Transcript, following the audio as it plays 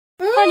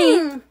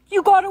Honey,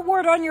 you got a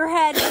word on your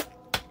head.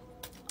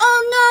 Oh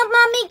no,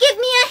 Mommy, give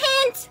me a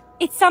hint.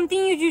 It's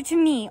something you do to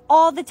me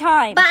all the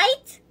time.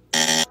 Bite?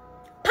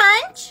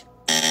 Punch?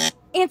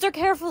 Answer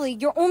carefully.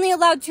 You're only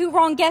allowed 2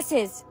 wrong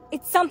guesses.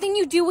 It's something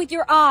you do with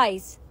your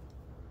eyes.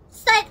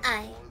 Side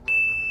eye.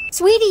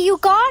 Sweetie, you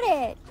got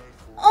it.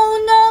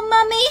 Oh no,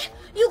 Mommy,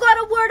 you got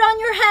a word on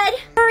your head.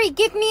 Hurry,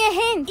 give me a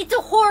hint. It's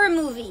a horror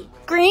movie.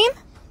 Scream?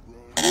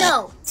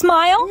 No.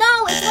 Smile?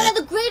 No, it's one of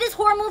the greatest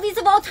horror movies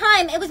of all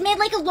time. It was made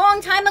like a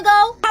long time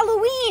ago.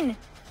 Halloween.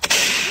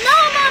 No,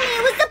 Mommy,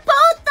 it was the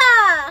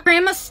Potha.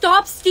 Grandma,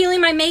 stop stealing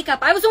my makeup.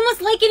 I was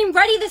almost late getting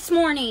ready this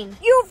morning.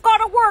 You've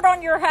got a word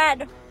on your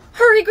head.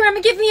 Hurry, Grandma,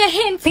 give me a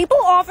hint. People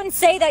often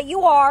say that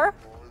you are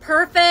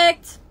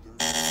perfect,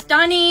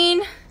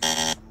 stunning.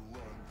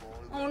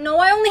 Oh no,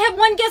 I only have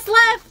 1 guess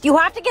left. You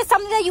have to guess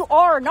something that you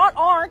are, not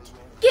aren't.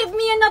 Give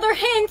me another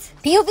hint.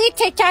 POV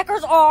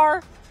tic-tackers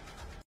are.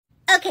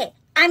 Okay,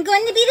 I'm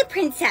going to be the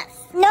princess.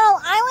 No,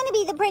 I want to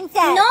be the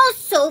princess. No,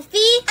 Sophie.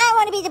 I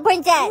want to be the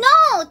princess.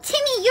 No,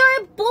 Timmy,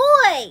 you're a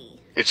boy.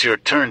 It's your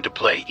turn to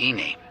play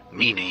Eeny,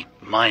 Meeny,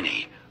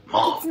 Miny,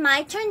 Mo. It's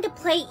my turn to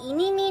play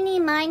Eeny, Meeny,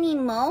 Miny,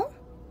 Mo?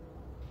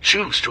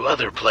 Choose 2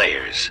 other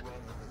players.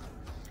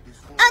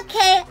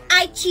 Okay,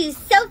 I choose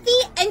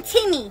Sophie and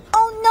Timmy.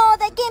 Oh no,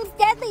 that game's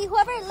deadly.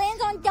 Whoever it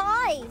lands on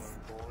dies.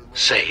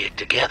 Say it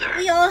together.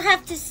 We all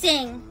have to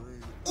sing.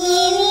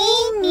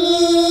 Eeny,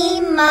 meeny,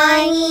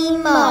 miny,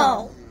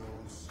 mo.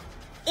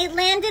 It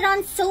landed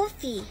on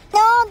Sophie.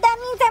 No, that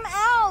means I'm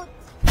out.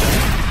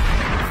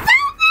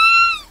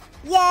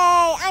 Sophie!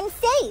 Yay, I'm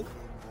safe.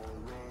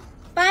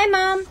 Bye,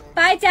 Mom.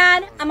 Bye,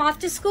 Dad. I'm off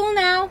to school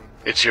now.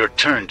 It's your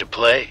turn to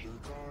play.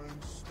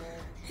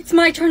 It's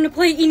my turn to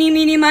play Eeny,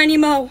 Meeny, Miny,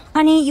 Mo.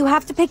 Honey, you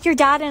have to pick your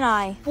dad and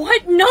I.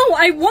 What? No,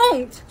 I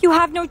won't. You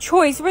have no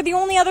choice. We're the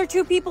only other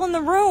 2 people in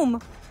the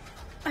room.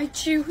 I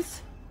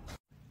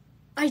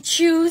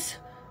choose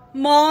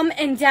Mom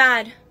and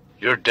Dad.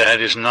 Your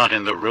dad is not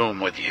in the room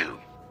with you.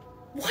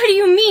 What do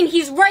you mean?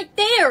 He's right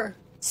there.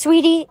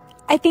 Sweetie,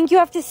 I think you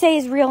have to say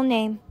his real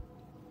name.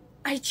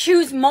 I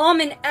choose Mom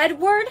and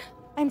Edward?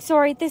 I'm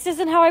sorry, this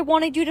isn't how I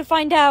wanted you to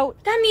find out.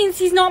 That means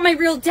he's not my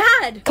real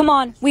dad. Come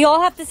on, we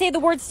all have to say the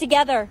words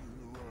together.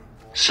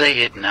 Say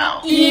it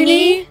now.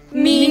 Eeny,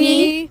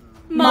 meeny,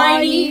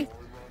 miny,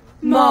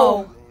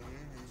 mo.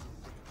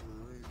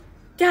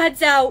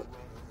 Dad's out.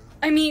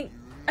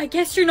 I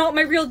guess you're not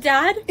my real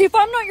dad? If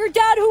I'm not your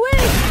dad, who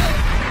is?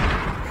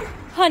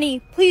 Honey,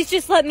 please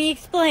just let me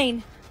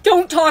explain.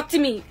 Don't talk to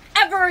me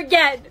ever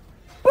again.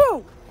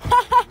 Boo!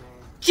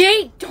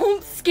 Jay,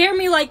 don't scare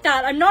me like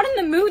that. I'm not in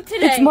the mood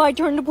today. It's my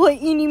turn to play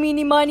Eeny,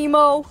 Meeny, Miny,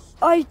 Mo.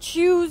 I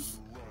choose,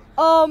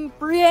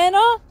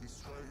 Brianna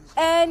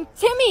and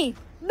Timmy.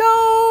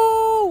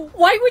 No!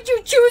 Why would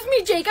you choose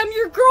me, Jake? I'm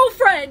your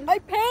girlfriend. I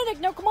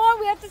panicked. Now, come on.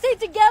 We have to say it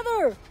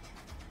together.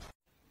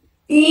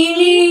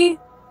 Eeny,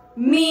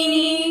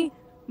 Meeny,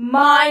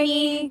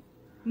 Miny,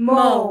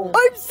 Mo.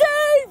 I'm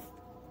safe!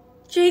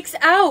 Jake's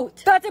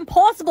out. That's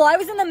impossible. I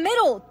was in the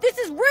middle. This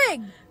is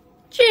rigged.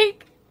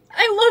 Jake,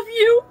 I love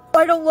you.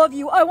 I don't love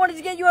you. I wanted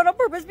to get you out on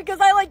purpose because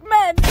I like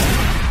men.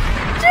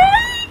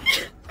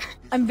 Jake!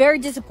 I'm very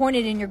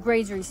disappointed in your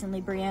grades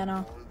recently,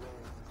 Brianna.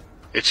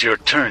 It's your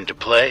turn to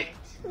play.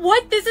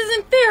 What? This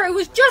isn't fair. It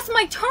was just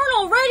my turn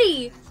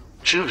already.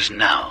 Choose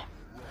now.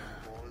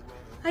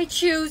 I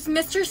choose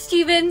Mr.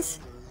 Stevens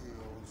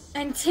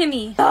and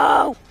Timmy.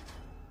 Oh!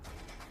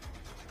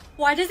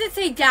 Why does it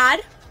say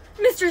Dad?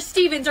 Mr.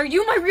 Stevens, are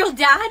you my real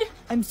dad?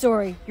 I'm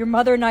sorry. Your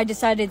mother and I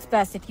decided it's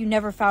best if you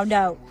never found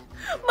out.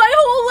 My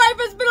whole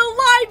life has been a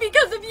lie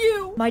because of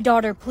you! My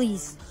daughter,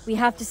 please. We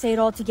have to say it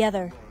all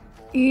together.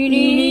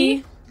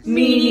 Eeny,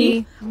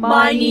 meeny,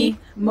 miny,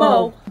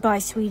 mo. Bye,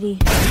 sweetie.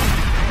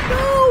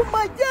 No,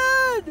 my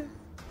dad!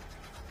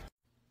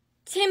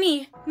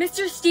 Timmy,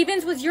 Mr.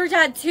 Stevens was your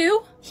dad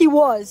too? He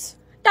was.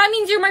 That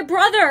means you're my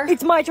brother.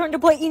 It's my turn to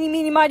play Eeny,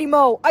 Meeny, Miny,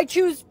 Mo. I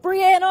choose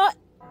Brianna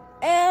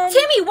and...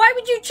 Timmy, why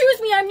would you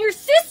choose me? I'm your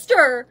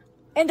sister.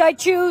 And I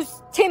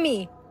choose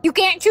Timmy. You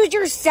can't choose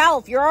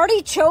yourself. You're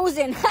already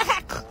chosen.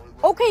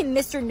 Okay,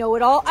 Mr.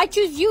 Know-It-All. I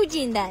choose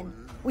Eugene then.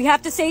 We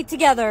have to say it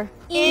together.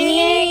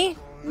 Eeny,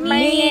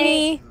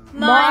 meeny,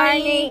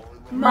 miny,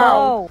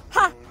 mo.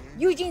 Ha!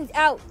 Eugene's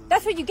out.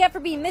 That's what you get for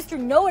being Mr.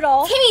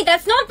 Know-It-All. Timmy,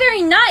 that's not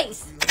very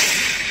nice.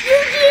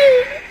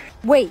 Eugene!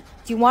 Wait,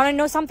 do you want to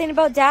know something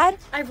about Dad?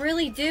 I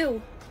really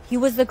do. He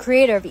was the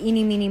creator of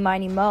Eeny, Meeny,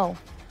 Miny, Mo.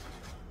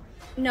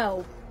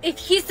 No. If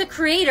he's the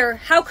creator,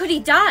 how could he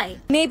die?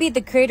 Maybe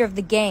the creator of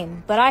the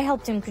game, but I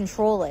helped him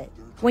control it.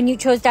 When you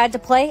chose Dad to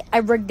play, I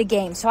rigged the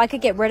game so I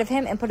could get rid of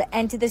him and put an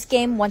end to this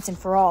game once and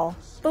for all.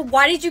 But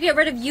why did you get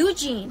rid of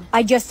Eugene?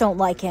 I just don't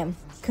like him.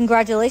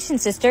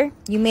 Congratulations, sister.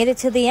 You made it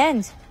to the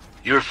end.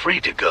 You're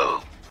free to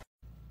go.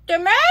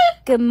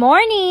 Good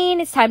morning.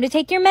 It's time to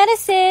take your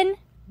medicine.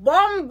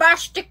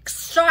 Bombastic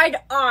side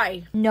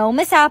eye. No,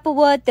 Miss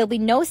Applewood. There'll be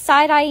no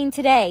side-eyeing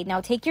today.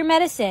 Now take your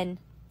medicine.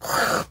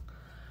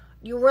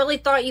 You really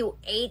thought you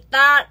ate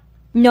that?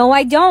 No,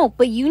 I don't,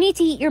 but you need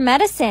to eat your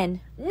medicine.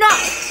 No,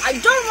 I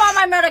don't want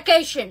my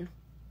medication.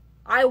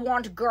 I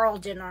want girl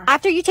dinner.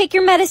 After you take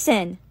your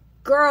medicine.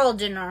 Girl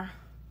dinner.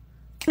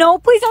 No,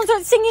 please don't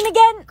start singing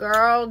again.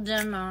 Girl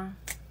dinner.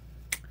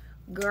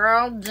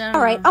 Girl dinner.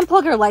 All right,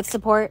 unplug your life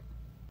support.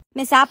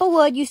 Miss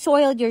Applewood, you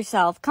soiled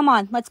yourself. Come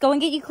on, let's go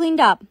and get you cleaned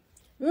up.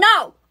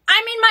 No,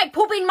 I'm in my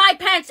pooping my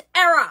pants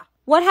era.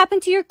 What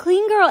happened to your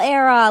clean girl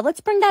era?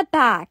 Let's bring that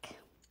back.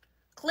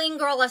 Clean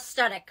girl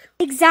aesthetic.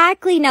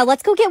 Exactly. Now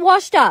let's go get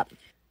washed up.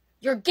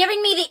 You're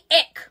giving me the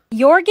ick.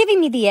 You're giving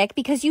me the ick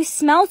because you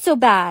smell so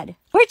bad.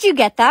 Where'd you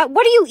get that?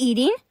 What are you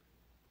eating?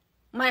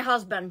 My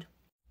husband.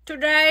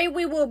 Today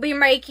we will be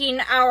making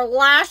our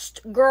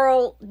last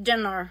girl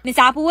dinner. Miss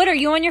Applewood, are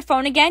you on your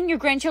phone again? Your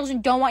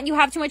grandchildren don't want you to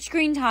have too much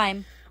screen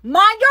time.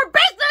 Mind your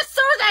business,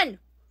 Susan!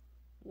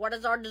 What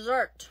is our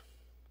dessert?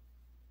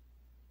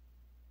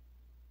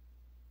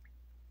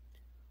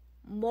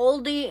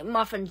 Moldy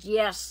muffins.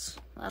 Yes,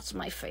 that's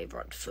my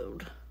favorite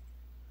food.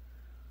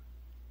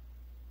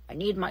 I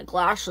need my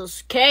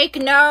glasses. Cake?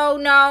 No,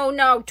 no,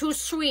 no. Too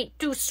sweet,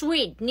 too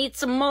sweet. Need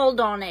some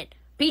mold on it.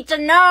 Pizza?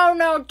 No,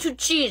 no. Too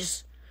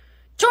cheese.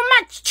 Too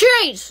much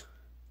cheese!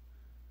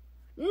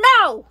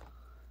 No!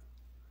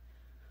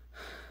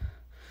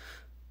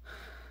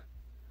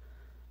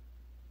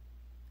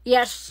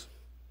 Yes.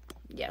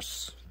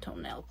 Yes.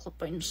 Toenail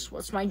clippings.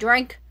 What's my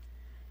drink?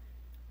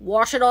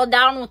 Wash it all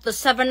down with the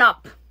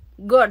 7-Up.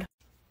 Good.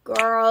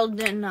 Girl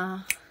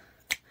dinner.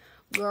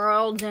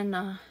 Girl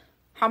dinner.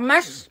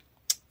 Hummus?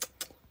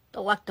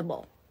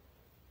 Delectable.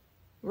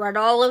 Red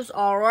olives?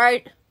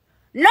 Alright.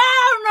 No,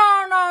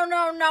 no, no,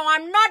 no, no.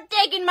 I'm not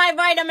taking my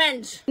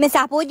vitamins. Miss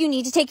Applewood, you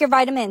need to take your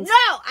vitamins.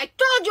 No, I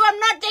told you I'm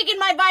not taking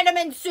my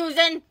vitamins,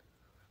 Susan.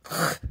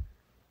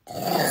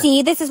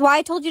 See, this is why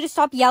I told you to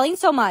stop yelling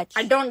so much.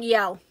 I don't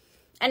yell.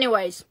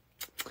 Anyways,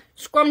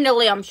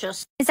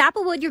 scrumdiddlyumptious. Miss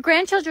Applewood, your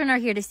grandchildren are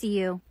here to see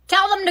you.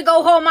 Tell them to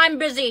go home. I'm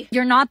busy.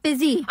 You're not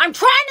busy. I'm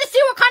trying to see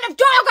what kind of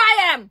dog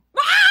I am.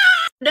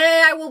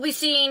 Today I will be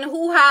seeing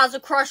who has a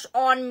crush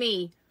on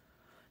me.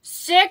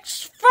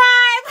 6'5".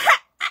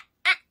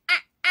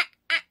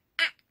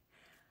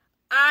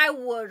 I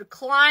would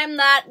climb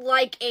that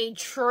like a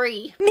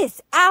tree. Miss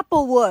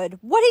Applewood,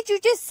 what did you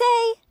just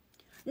say?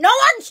 No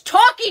one's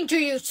talking to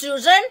you,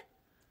 Susan.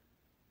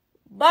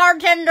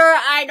 Bartender,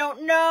 I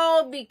don't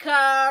know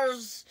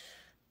because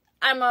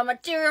I'm a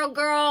material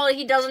girl.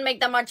 He doesn't make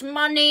that much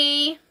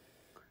money.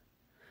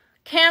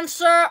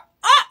 Cancer,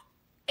 oh,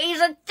 he's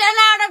a 10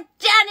 out of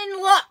 10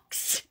 in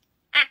looks.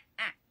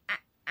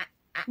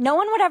 No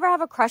one would ever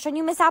have a crush on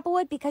you, Miss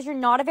Applewood, because you're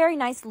not a very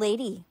nice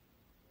lady.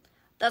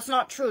 That's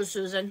not true,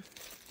 Susan.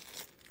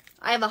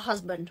 I have a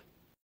husband.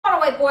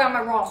 Runaway boy on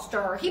my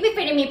roster. He be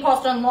feeding me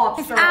pasta and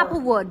lobster. Miss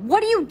Applewood,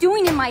 what are you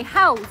doing in my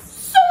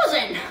house?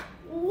 Susan,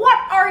 what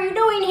are you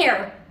doing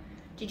here?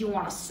 Did you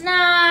want a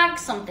snack,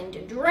 something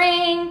to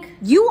drink?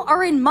 You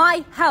are in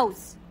my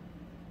house.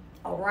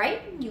 All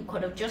right, you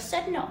could have just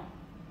said no.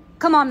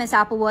 Come on, Miss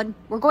Applewood.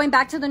 We're going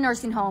back to the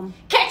nursing home.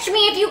 Catch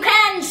me if you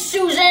can,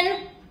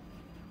 Susan.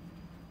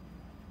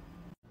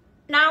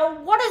 Now,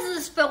 what is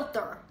this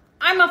filter?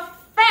 I'm a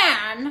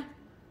fan.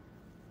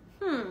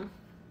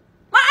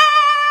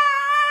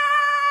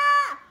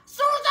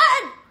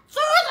 Susan!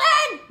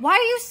 Susan! Why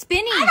are you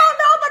spinning? I don't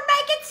know, but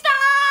make it stop!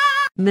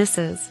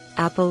 Mrs.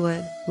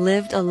 Applewood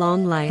lived a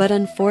long life, but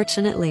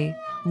unfortunately,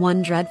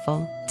 one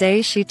dreadful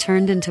day she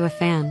turned into a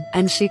fan,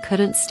 and she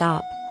couldn't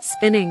stop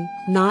spinning.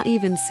 Not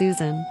even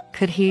Susan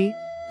could pee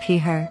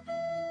her.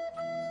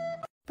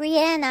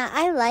 Brianna,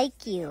 I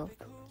like you.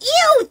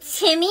 Ew,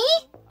 Timmy!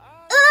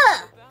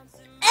 Ugh!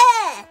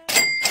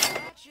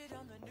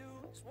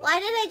 Why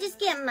did I just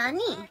get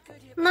money?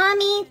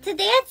 Mommy,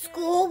 today at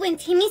school, when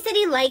Timmy said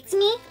he liked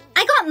me,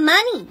 I got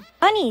money.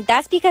 Honey,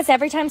 that's because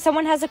every time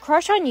someone has a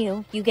crush on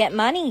you, you get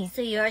money.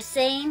 So you're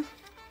saying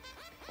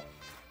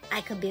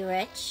I could be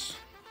rich?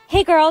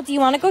 Hey girl, do you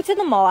want to go to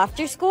the mall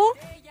after school?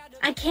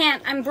 I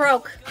can't, I'm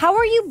broke. How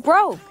are you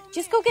broke?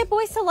 Just go get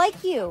boys to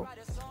like you.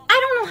 I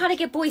don't know how to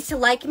get boys to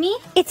like me.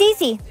 It's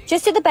easy.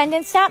 Just do the bend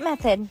and snap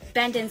method.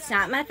 Bend and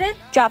snap method?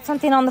 Drop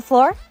something on the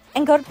floor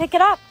and go to pick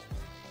it up.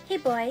 Hey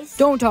boys.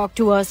 Don't talk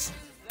to us.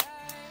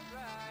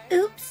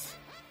 Oops.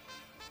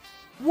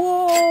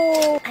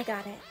 Whoa! I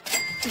got it.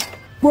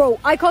 Bro,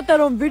 I caught that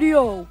on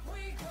video.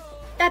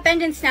 That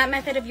bend and snap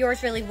method of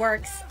yours really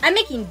works. I'm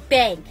making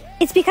bank.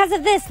 It's because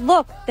of this.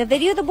 Look, the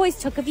video the boys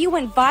took of you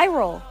went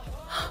viral.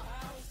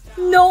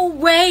 No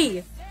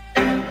way!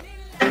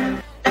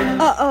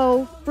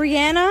 Uh-oh,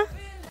 Brianna?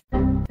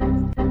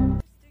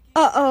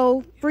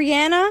 Uh-oh,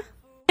 Brianna?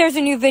 There's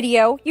a new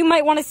video. You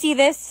might want to see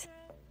this.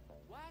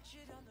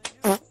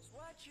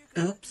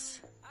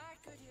 Oops.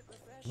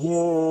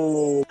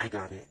 Whoa. I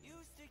got it.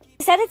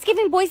 He said it's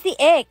giving boys the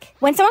ick.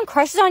 When someone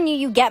crushes on you,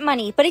 you get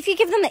money. But if you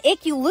give them the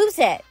ick, you lose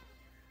it.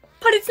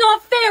 But it's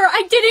not fair.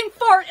 I didn't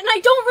fart, and I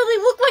don't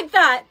really look like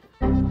that.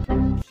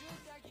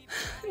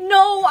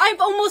 No,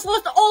 I've almost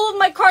lost all of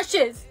my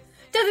crushes.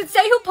 Does it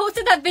say who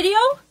posted that video?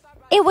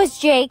 It was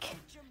Jake.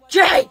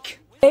 Jake!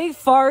 Hey,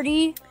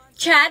 Farty.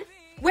 Chad,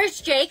 where's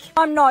Jake?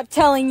 I'm not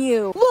telling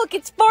you. Look,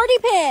 it's Farty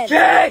Pin.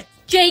 Jake!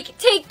 Jake,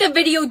 take the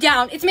video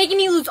down. It's making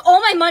me lose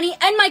all my money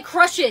and my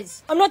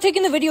crushes. I'm not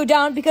taking the video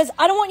down because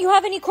I don't want you to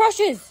have any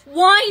crushes.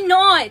 Why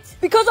not?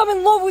 Because I'm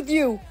in love with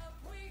you.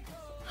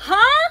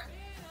 Huh?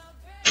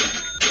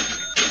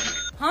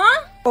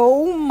 Huh?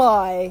 Oh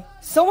my.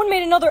 Someone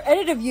made another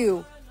edit of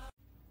you.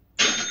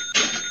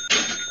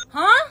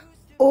 Huh?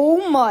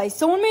 Oh my,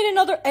 someone made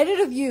another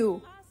edit of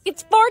you.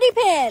 It's Party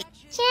Pants.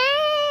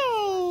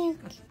 Jake!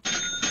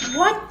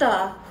 What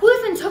the? Who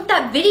even took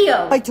that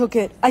video? I took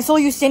it. I saw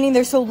you standing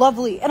there so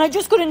lovely, and I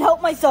just couldn't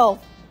help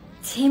myself.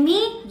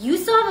 Timmy, you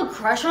still have a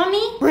crush on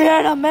me?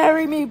 Brianna,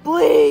 marry me,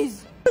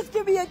 please. Just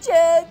give me a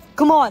chance.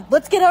 Come on,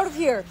 let's get out of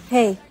here.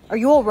 Hey, are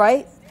you all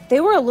right? They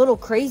were a little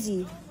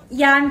crazy.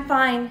 Yeah, I'm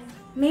fine.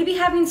 Maybe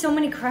having so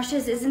many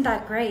crushes isn't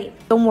that great.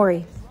 Don't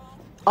worry.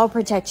 I'll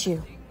protect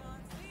you.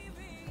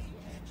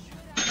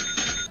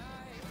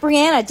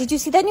 Brianna, did you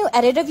see that new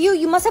edit of you?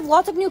 You must have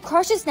lots of new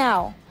crushes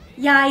now.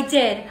 Yeah, I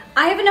did.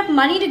 I have enough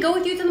money to go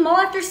with you to the mall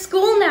after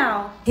school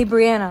now. Hey,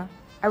 Brianna,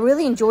 I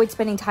really enjoyed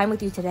spending time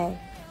with you today.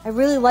 I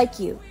really like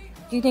you.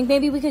 Do you think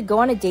maybe we could go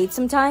on a date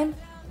sometime?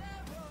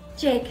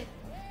 Jake,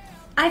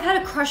 I've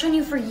had a crush on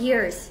you for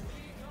years.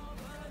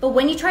 But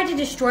when you tried to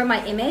destroy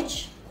my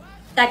image,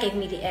 that gave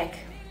me the ick.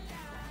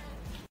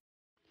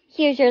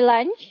 Here's your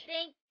lunch.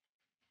 Thank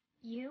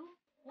you?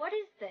 What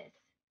is this?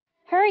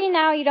 Hurry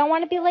now, you don't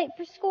want to be late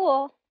for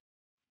school.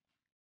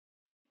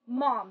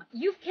 Mom,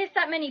 you've kissed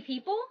that many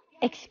people?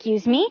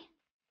 Excuse me?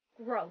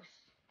 Gross.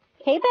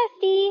 Hey,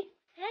 bestie.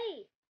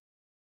 Hey.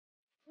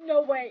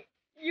 No way.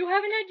 You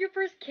haven't had your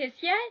first kiss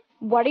yet?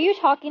 What are you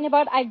talking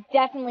about? I've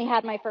definitely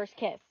had my first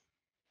kiss.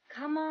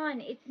 Come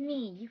on, it's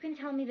me. You can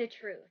tell me the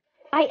truth.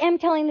 I am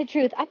telling the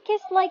truth. I've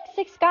kissed like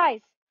 6 guys.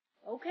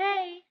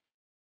 Okay.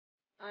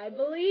 I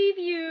believe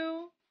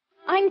you.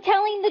 I'm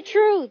telling the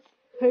truth.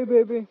 Hey,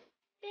 baby.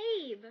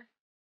 Babe.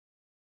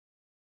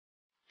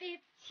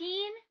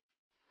 15?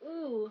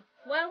 Ooh,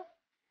 well,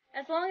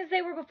 as long as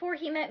they were before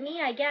he met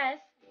me, I guess.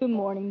 Good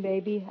morning,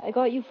 baby. I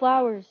got you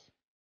flowers.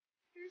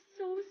 You're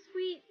so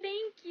sweet.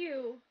 Thank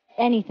you.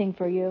 Anything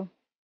for you.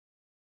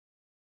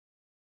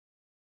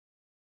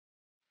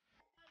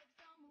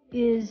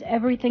 Is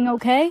everything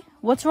okay?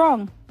 What's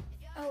wrong?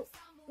 Oh,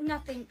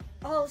 nothing.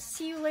 I'll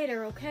see you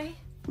later, okay?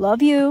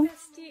 Love you.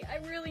 Bestie, I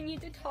really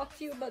need to talk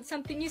to you about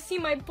something. You see,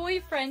 my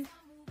boyfriend...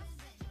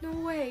 No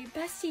way.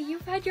 Bestie,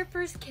 you've had your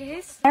first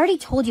kiss? I already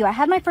told you, I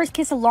had my first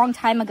kiss a long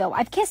time ago.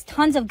 I've kissed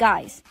tons of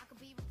guys.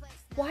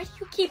 Why do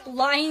you keep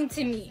lying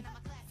to me?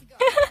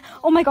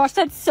 Oh my gosh,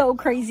 that's so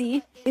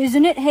crazy.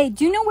 Isn't it? Hey,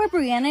 do you know where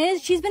Brianna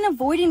is? She's been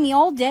avoiding me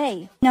all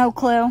day. No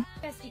clue.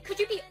 Bestie, could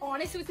you be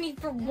honest with me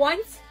for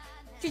once?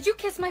 Did you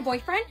kiss my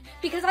boyfriend?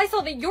 Because I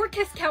saw that your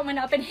kiss count went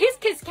up and his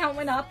kiss count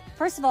went up.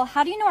 First of all,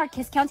 how do you know our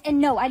kiss counts? And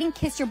no, I didn't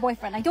kiss your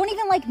boyfriend. I don't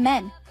even like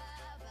men.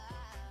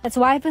 That's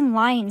why I've been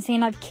lying,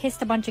 saying I've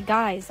kissed a bunch of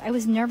guys. I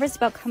was nervous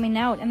about coming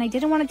out, and I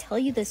didn't want to tell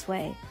you this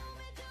way.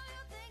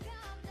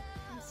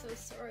 I'm so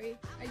sorry.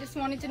 I just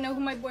wanted to know who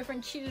my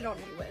boyfriend cheated on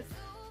me with.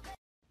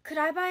 Could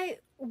I buy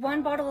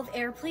 1 bottle of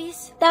air,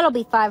 please? That'll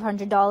be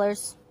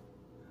 $500.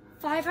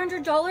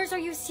 $500? Are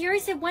you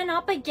serious? It went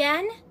up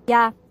again?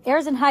 Yeah,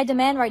 air's in high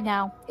demand right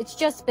now. It's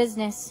just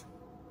business.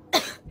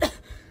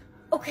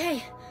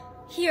 Okay,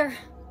 here.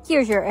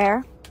 Here's your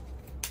air.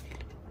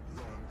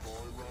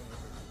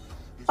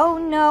 Oh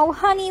no,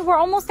 honey, we're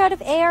almost out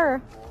of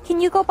air.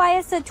 Can you go buy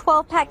us a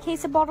 12-pack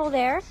case of bottled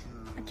air?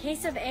 A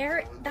case of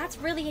air? That's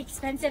really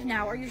expensive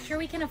now. Are you sure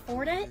we can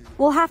afford it?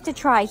 We'll have to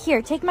try.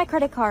 Here, take my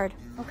credit card.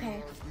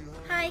 Okay.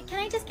 Hi, can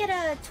I just get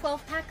a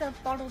 12-pack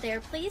of bottled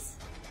air, please?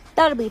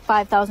 That'll be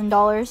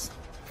 $5,000.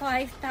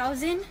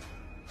 5,000?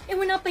 It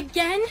went up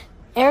again?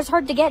 Air's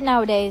hard to get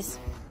nowadays.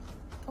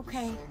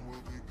 Okay.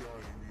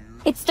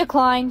 It's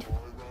declined.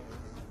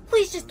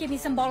 Please just give me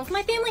some bottles.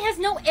 My family has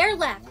no air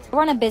left.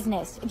 Run a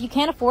business. If you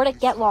can't afford it,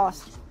 get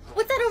lost.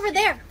 What's that over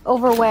there?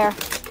 Over where?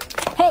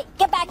 Hey,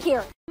 get back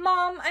here.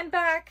 Mom, I'm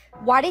back.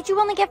 Why did you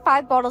only get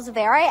 5 bottles of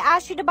air? I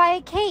asked you to buy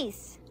a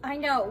case. I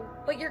know,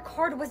 but your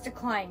card was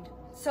declined,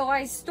 so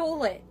I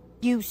stole it.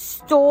 You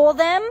stole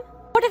them?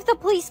 What if the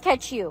police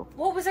catch you?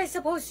 What was I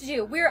supposed to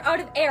do? We were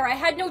out of air. I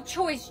had no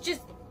choice.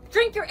 Just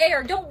drink your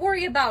air. Don't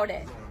worry about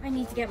it. I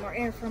need to get more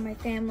air for my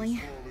family.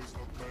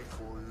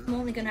 I'm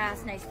only gonna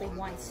ask nicely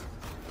once.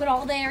 Put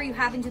all the air you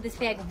have into this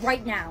bag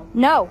right now.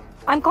 No,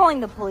 I'm calling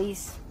the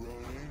police.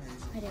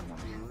 I didn't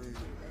want to have to do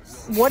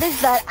this. What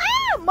is that?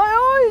 Ah,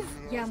 my eyes!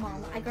 Yeah,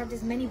 Mom. I grabbed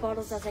as many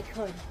bottles as I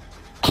could.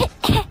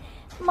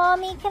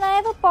 Mommy, can I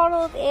have a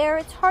bottle of air?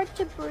 It's hard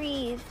to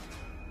breathe.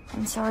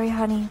 I'm sorry,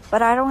 honey,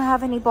 but I don't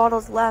have any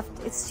bottles left.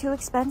 It's too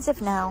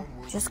expensive now.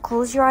 Just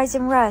close your eyes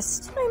and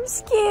rest. I'm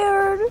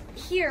scared.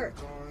 Here.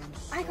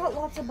 I got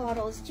lots of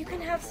bottles. You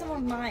can have some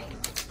of mine.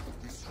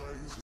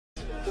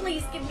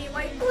 Please give me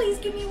white. Please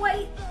give me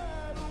white.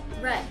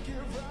 Red.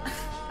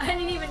 I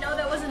didn't even know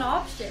that was an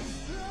option.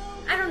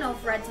 I don't know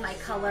if red's my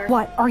color.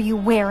 What are you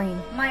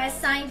wearing? My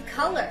assigned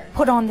color.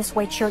 Put on this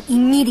white shirt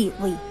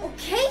immediately.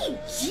 Okay,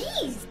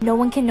 jeez. No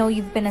one can know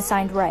you've been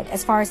assigned red.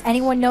 As far as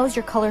anyone knows,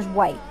 your color's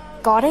white.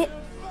 Got it?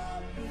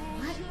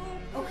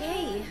 What?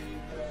 Okay.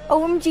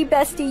 OMG,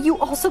 bestie, you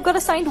also got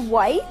assigned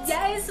white?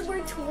 Yes,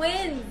 we're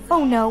twins.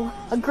 Oh no,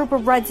 a group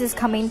of reds is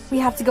coming. We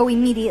have to go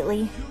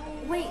immediately.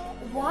 Wait,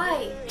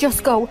 why?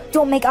 Just go.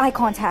 Don't make eye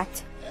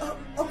contact.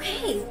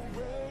 Okay.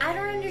 I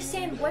don't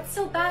understand. What's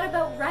so bad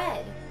about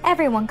red?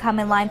 Everyone come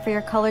in line for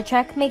your color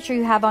check. Make sure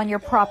you have on your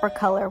proper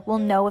color. We'll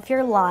know if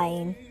you're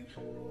lying.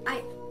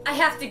 I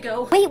have to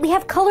go. Wait, we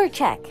have color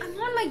check. I'm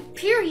on my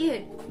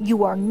period.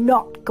 You are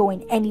not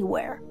going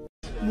anywhere.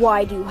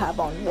 Why do you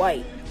have on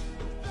white?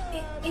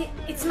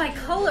 It's my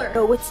color.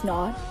 No, it's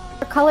not.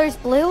 Your color's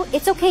blue?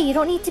 It's okay, you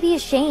don't need to be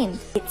ashamed.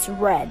 It's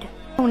red.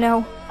 Oh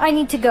no, I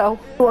need to go.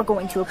 You're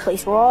going to a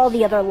place where all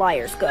the other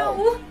liars go.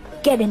 No.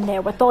 Get in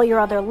there with all your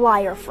other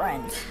liar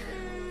friends.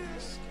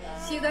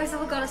 So you guys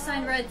all got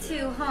assigned red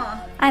too, huh?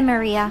 I'm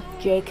Maria.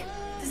 Jake.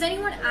 Does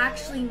anyone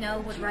actually know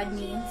what red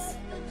means?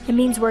 It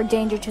means we're a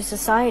danger to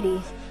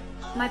society.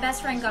 My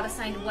best friend got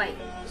assigned white.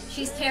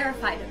 She's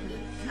terrified of me.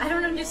 I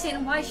don't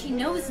understand why she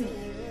knows me.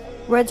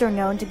 Reds are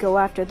known to go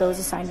after those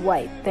assigned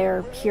white.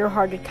 Their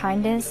pure-hearted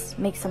kindness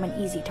makes them an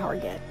easy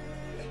target.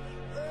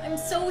 I'm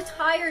so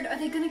tired. Are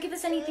they gonna give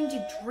us anything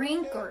to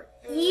drink or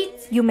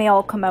eat? You may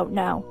all come out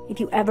now. If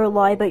you ever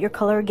lie about your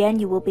color again,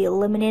 you will be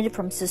eliminated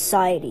from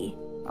society.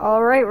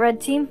 Alright, red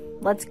team,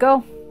 let's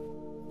go.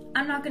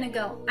 I'm not gonna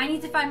go. I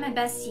need to find my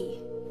bestie.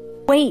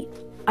 Wait,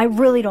 I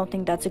really don't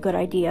think that's a good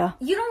idea.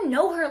 You don't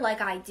know her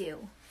like I do.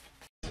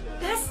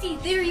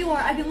 Bestie, there you are.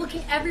 I've been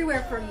looking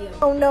everywhere for you.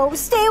 Oh no,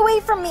 stay away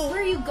from me!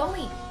 Where are you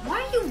going?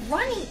 Why are you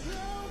running?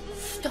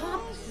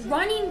 Stop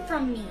running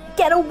from me.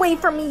 Get away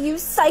from me, you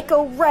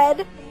psycho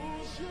red!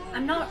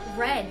 I'm not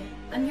red.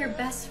 I'm your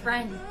best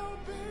friend.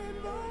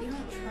 You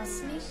don't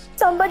trust me?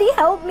 Somebody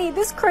help me!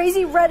 This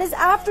crazy red is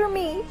after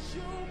me!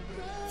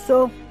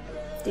 So,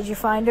 did you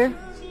find her?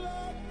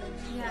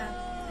 Yeah,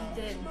 I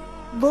did.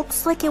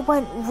 Looks like it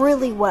went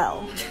really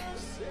well.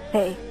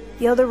 Hey,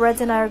 the other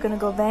reds and I are gonna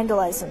go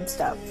vandalize some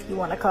stuff. You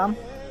wanna come?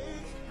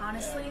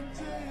 Honestly,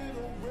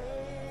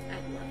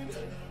 I'd love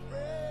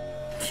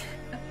to.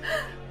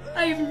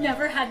 I've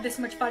never had this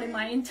much fun in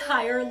my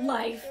entire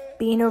life.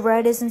 Being a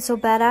red isn't so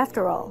bad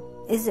after all,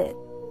 is it?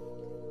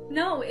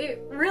 No,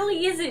 it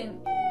really isn't.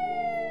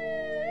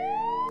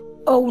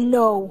 Oh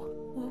no.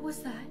 What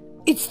was that?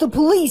 It's the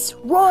police!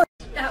 Run!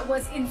 That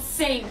was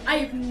insane.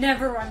 I've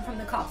never run from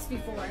the cops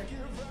before.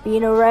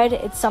 Being a red,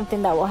 it's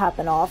something that will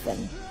happen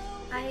often.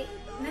 I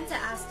meant to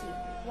ask you,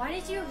 why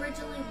did you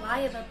originally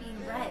lie about being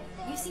red?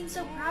 You seem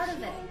so proud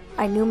of it.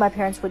 I knew my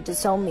parents would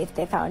disown me if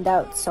they found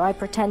out, so I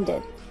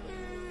pretended.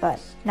 But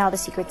now the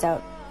secret's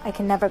out. I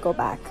can never go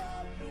back.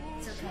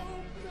 It's okay.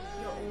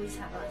 You'll always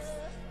have us.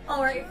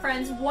 Alright,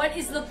 friends, what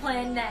is the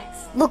plan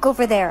next? Look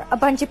over there. A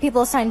bunch of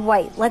people assigned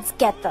white. Let's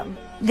get them.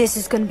 This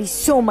is gonna be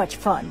so much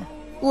fun.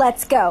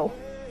 Let's go.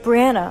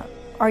 Brianna,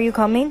 are you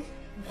coming?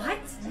 What?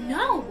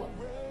 No!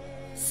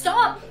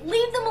 Stop!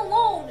 Leave them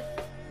alone!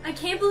 I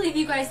can't believe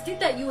you guys did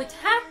that. You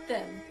attacked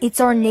them.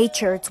 It's our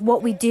nature. It's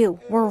what we do.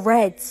 We're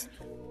reds.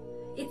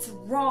 It's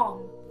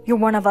wrong. You're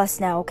one of us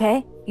now,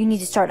 okay? You need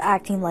to start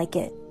acting like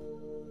it.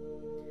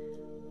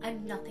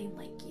 I'm nothing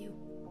like you.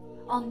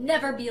 I'll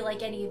never be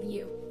like any of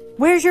you.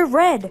 Where's your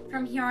red?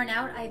 From here on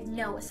out, I have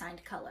no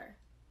assigned color.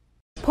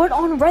 Put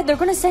on red. They're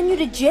gonna send you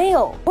to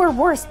jail. Or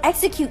worse,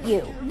 execute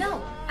you.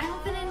 No, I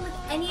don't fit in with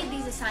any of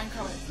these assigned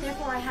colors.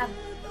 Therefore, I have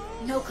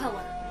no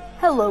color.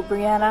 Hello,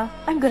 Brianna.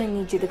 I'm gonna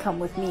need you to come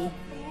with me.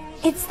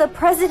 It's the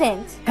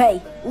president.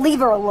 Hey, leave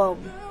her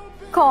alone.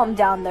 Calm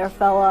down there,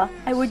 fella.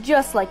 I would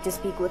just like to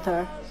speak with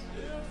her.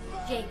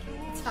 Jake,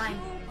 it's fine.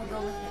 I'll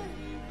go with him.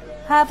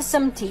 Have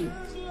some tea.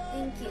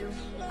 Thank you.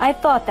 I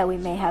thought that we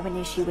may have an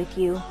issue with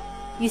you.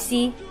 You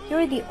see,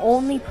 you're the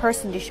only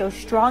person to show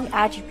strong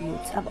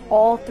attributes of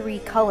all three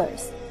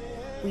colors.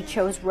 We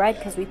chose red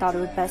because we thought it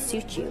would best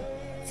suit you,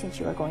 since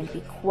you are going to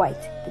be quite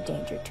the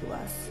danger to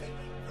us.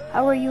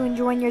 How are you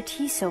enjoying your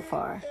tea so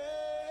far?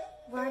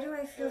 Why do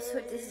I feel so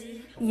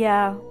dizzy?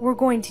 Yeah, we're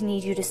going to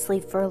need you to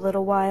sleep for a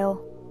little while.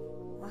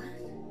 What?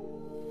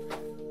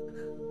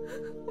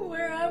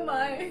 Where am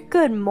I?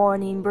 Good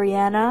morning,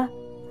 Brianna.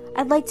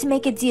 I'd like to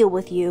make a deal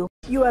with you.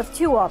 You have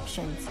two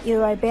options.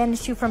 Either I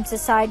banish you from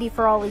society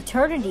for all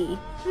eternity,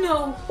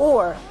 No.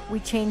 or we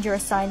change your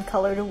assigned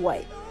color to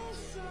white.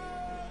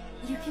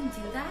 You can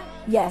do that?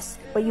 Yes,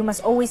 but you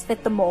must always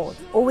fit the mold.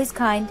 Always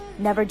kind,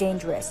 never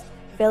dangerous.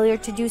 Failure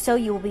to do so,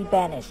 you will be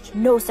banished.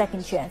 No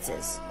second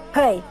chances.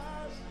 Hey,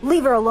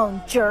 leave her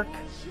alone, jerk.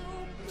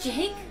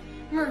 Jake?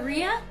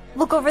 Maria?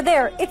 Look over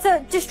there. It's a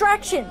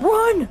distraction.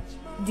 Run!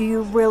 Do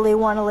you really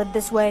want to live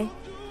this way?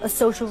 A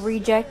social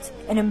reject?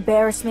 An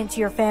embarrassment to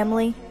your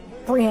family?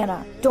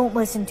 Brianna, don't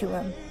listen to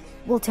him.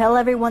 We'll tell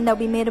everyone that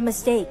we made a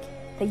mistake,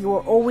 that you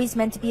were always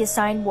meant to be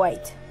assigned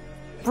white.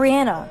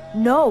 Brianna,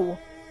 no!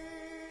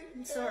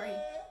 I'm sorry.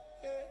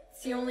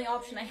 It's the only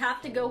option. I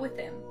have to go with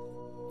him.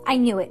 I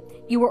knew it.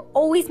 You were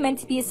always meant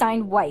to be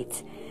assigned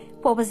white.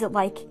 What was it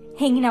like,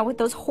 hanging out with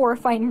those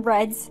horrifying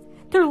reds?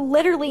 They're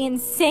literally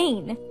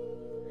insane.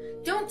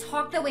 Don't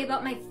talk that way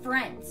about my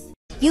friends.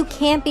 You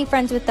can't be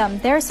friends with them.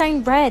 They're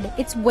assigned red.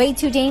 It's way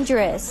too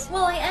dangerous.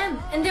 Well, I am,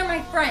 and they're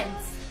my friends.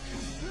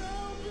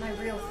 My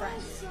real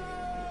friends.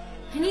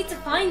 I need to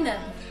find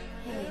them.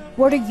 Hey.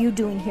 What are you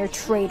doing here,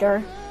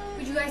 traitor?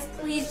 Would you guys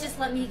please just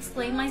let me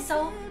explain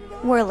myself?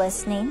 We're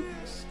listening.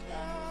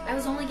 I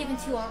was only given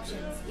two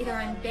options. Either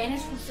I'm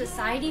banished from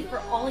society for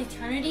all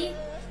eternity,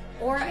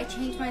 or I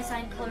change my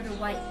sign color to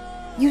white.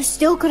 You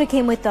still could have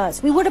came with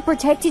us. We would have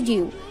protected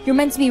you. You're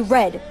meant to be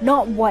red,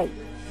 not white.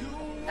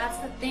 That's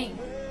the thing.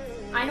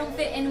 I don't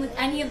fit in with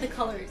any of the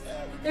colors.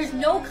 There's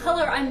no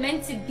color I'm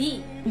meant to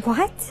be.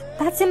 What?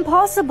 That's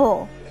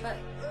impossible. But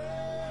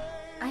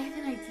I have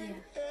an idea.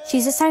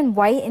 She's assigned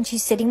white and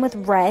she's sitting with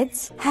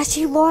reds? Has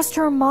she lost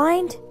her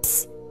mind?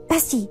 Psst,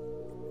 Bestie,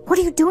 what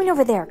are you doing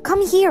over there?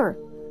 Come here.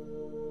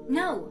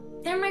 No,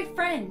 they're my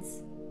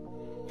friends.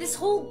 This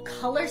whole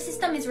color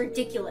system is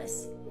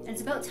ridiculous. And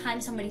it's about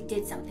time somebody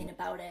did something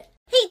about it.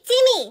 Hey,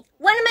 Timmy,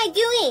 what am I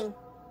doing?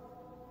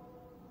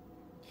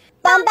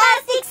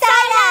 Bombastic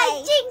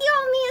side-eye! Jake, you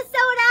owe me a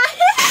soda!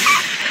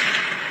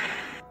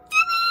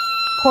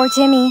 Poor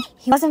Timmy.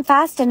 He wasn't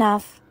fast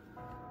enough.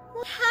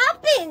 What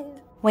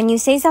happened? When you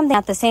say something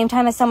at the same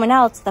time as someone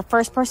else, the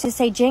first person to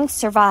say jinx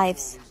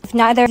survives. If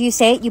neither of you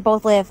say it, you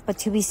both live. But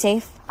to be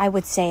safe, I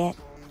would say it.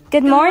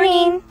 Good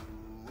morning.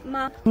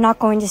 Mom. I'm not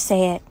going to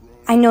say it.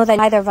 I know that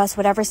neither of us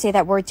would ever say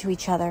that word to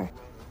each other.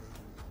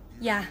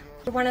 Yeah,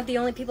 you're one of the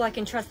only people I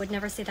can trust would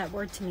never say that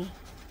word to me.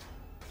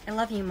 I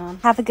love you, Mom.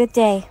 Have a good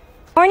day.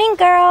 Morning,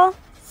 girl.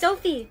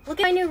 Sophie,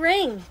 look at my new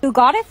ring. Who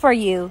got it for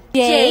you?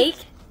 Jake?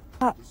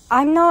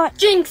 I'm not...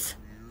 Jinx!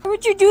 Why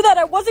would you do that?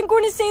 I wasn't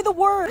going to say the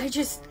word.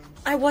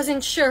 I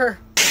wasn't sure.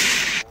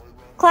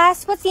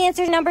 Class, what's the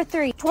answer to number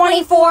 3?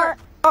 24.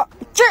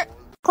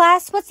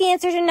 Class, what's the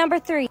answer to number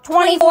 3?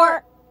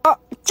 24.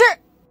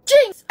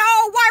 Jinx!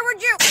 Oh, why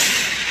would you...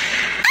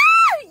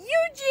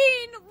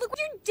 Eugene! Look what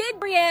you did,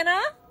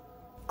 Brianna!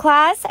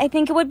 Class, I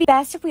think it would be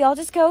best if we all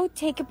just go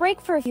take a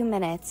break for a few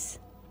minutes.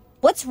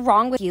 What's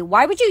wrong with you?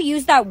 Why would you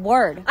use that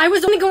word? I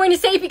was only going to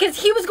say it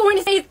because he was going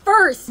to say it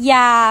first!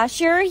 Yeah,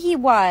 sure he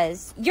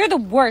was. You're the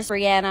worst,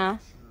 Brianna.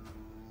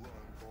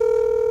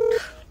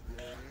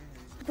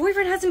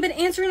 Boyfriend hasn't been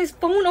answering his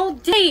phone all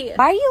day.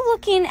 Why are you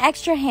looking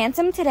extra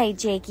handsome today,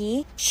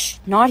 Jakey? Shh,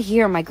 not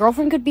here. My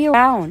girlfriend could be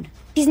around.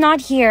 She's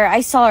not here.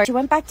 I saw her. She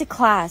went back to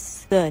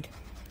class. Good.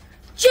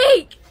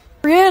 Jake!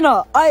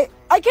 Brianna,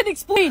 I can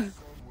explain.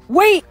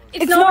 Wait,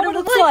 it's not what it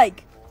looks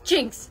like.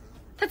 Jinx,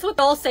 that's what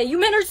they all say. You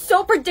men are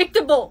so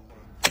predictable.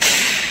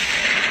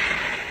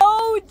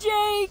 Oh,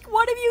 Jake,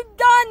 what have you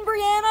done,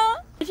 Brianna?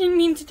 I didn't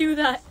mean to do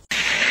that.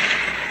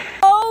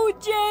 Oh,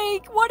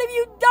 Jake, what have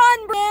you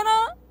done,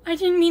 Brianna? I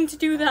didn't mean to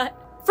do that.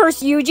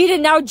 First Eugene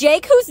and now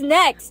Jake, who's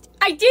next?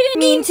 I didn't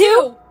mean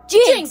to.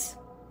 Jinx!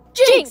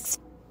 Jinx!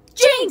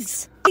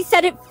 Jinx! I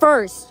said it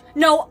first.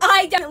 No,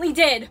 I definitely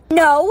did.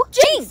 No,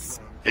 Jinx!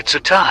 It's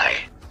a tie.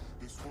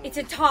 It's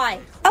a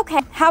tie. Okay,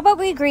 how about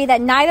we agree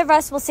that neither of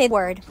us will say the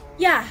word?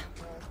 Yeah.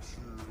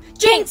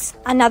 Jinx!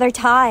 Another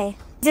tie.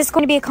 Is this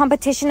going to be a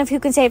competition of who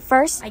can say it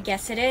first? I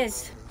guess it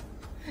is.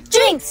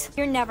 Jinx!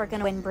 You're never going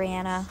to win,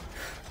 Brianna.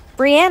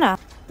 Brianna.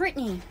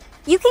 Brittany.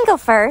 You can go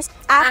first.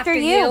 After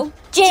you.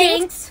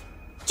 Jinx!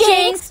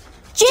 Jinx!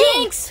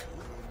 Jinx!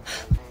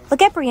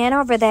 Look at Brianna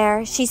over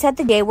there. She said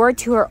the gay word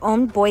to her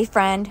own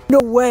boyfriend. No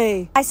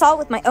way. I saw it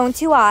with my own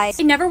 2 eyes.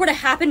 It never would have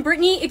happened,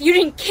 Brittany, if you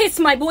didn't kiss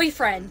my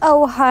boyfriend.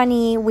 Oh,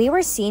 honey, we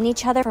were seeing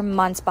each other for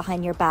months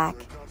behind your back.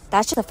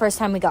 That's just the first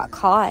time we got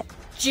caught.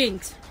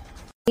 Jinx.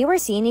 We were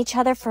seeing each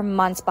other for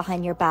months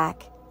behind your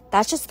back.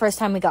 That's just the first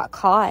time we got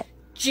caught.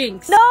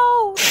 Jinx.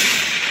 No!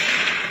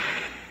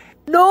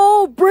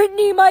 No,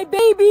 Brittany, my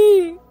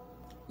baby!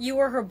 You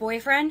were her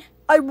boyfriend?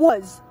 I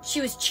was. She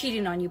was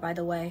cheating on you, by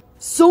the way.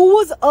 So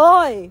was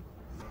I.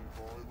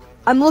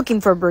 I'm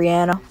looking for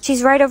Brianna.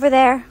 She's right over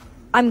there.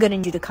 I'm gonna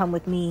need you to come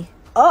with me.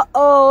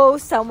 Uh-oh,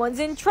 someone's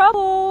in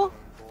trouble.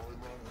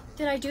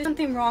 Did I do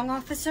something wrong,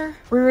 officer?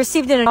 We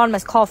received an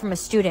anonymous call from a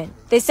student.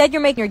 They said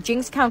you're making your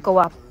jinx count go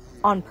up.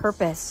 On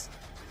purpose.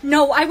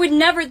 No, I would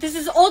never. This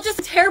is all just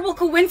a terrible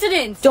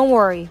coincidence. Don't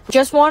worry.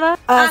 Just wanna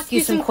ask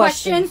you some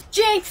questions.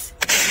 Jinx!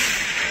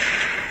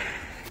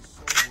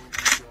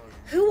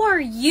 Who are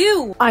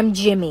you? I'm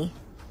Jimmy.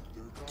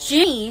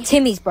 Jimmy?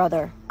 Timmy's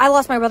brother. I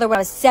lost my brother when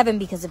I was 7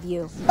 because of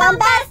you.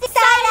 Bombastic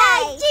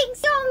side-eye!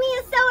 Jinx, you owe me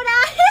a soda!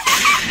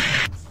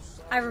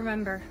 I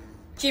remember.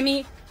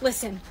 Jimmy,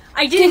 listen.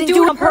 I didn't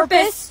do it on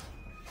purpose.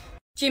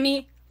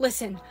 Jimmy,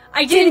 listen.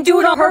 I didn't do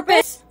it on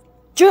purpose.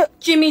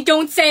 Jimmy,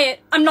 don't say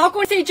it. I'm not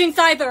going to say Jinx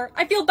either.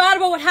 I feel bad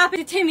about what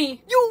happened to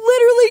Timmy. You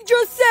literally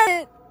just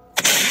said it.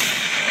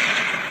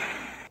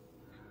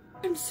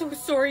 I'm so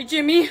sorry,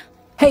 Jimmy.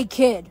 Hey,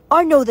 kid.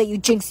 I know that you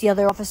jinxed the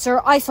other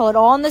officer. I saw it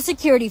all on the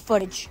security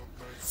footage.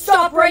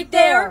 Stop right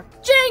there.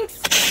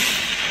 Jinx!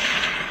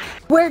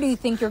 Where do you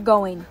think you're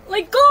going?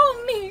 Let go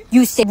of me.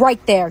 You stay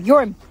right there.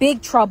 You're in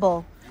big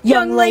trouble.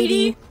 Young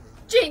lady.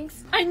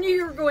 Jinx, I knew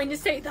you were going to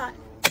say that.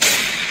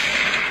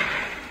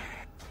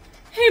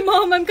 Hey,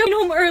 Mom, I'm coming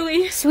home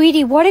early.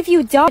 Sweetie, what have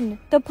you done?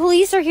 The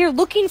police are here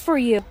looking for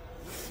you.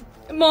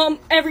 Mom,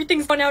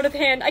 everything's gone out of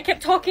hand. I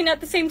kept talking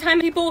at the same time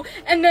to people,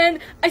 and then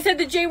I said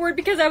the J word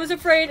because I was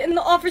afraid, and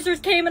the officers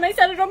came, and I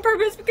said it on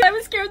purpose because I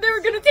was scared they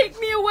were going to take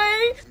me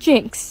away.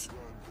 Jinx,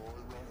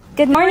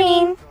 Good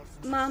morning.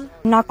 Mom.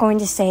 I'm not going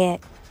to say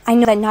it. I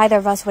know that neither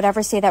of us would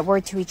ever say that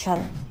word to each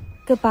other.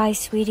 Goodbye,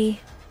 sweetie.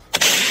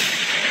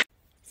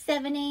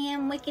 7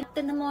 a.m. waking up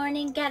in the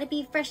morning, gotta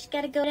be fresh,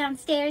 gotta go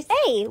downstairs.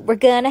 Hey, we're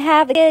gonna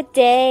have a good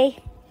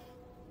day.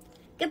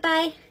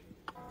 Goodbye.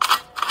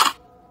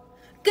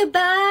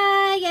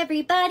 Goodbye,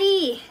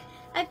 everybody.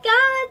 I've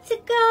got to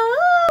go.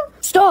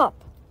 Stop!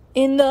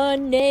 In the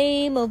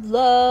name of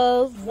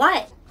love.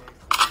 What?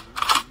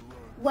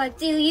 What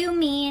do you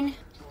mean?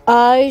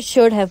 I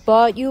should have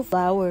bought you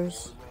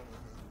flowers.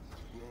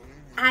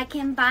 I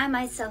can buy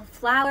myself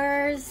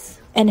flowers.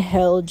 And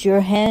held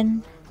your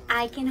hand.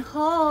 I can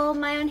hold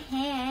my own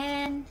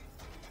hand.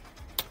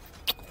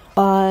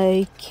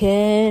 I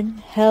can't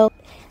help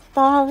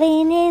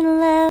Falling in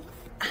love.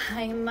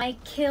 I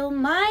might kill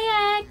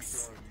my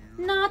ex.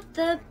 Not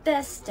the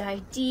best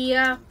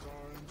idea.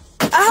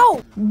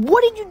 Ow!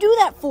 What did you do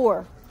that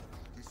for?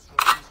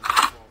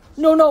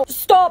 No,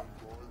 stop!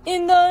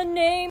 In the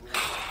name...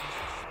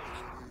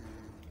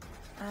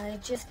 I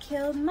just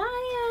killed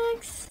my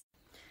ex.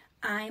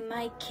 I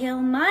might kill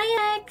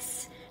my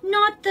ex.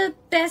 Not the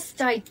best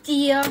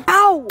idea.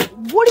 Ow!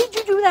 What did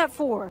you do that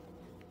for?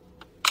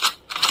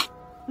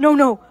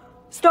 No,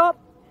 stop!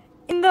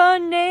 In the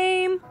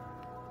name...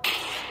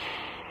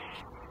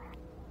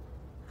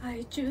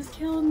 I just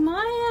killed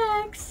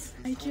my ex.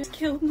 I just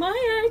killed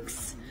my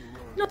ex.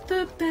 Not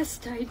the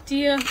best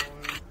idea.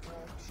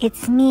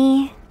 It's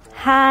me.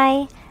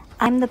 Hi.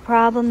 I'm the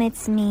problem,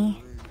 it's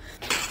me.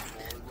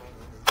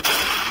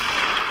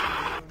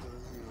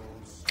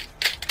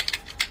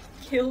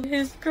 Kill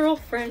his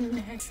girlfriend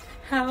next.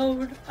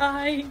 How'd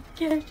I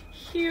get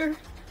here?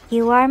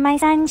 You are my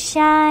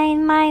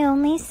sunshine, my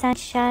only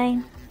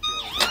sunshine.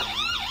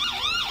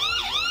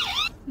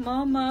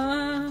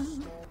 Mama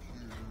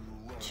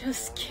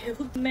just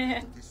killed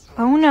man.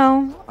 Oh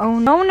no,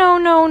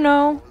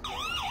 no.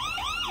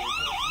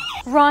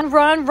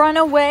 Run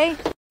away.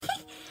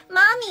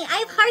 Mommy,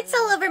 I have hearts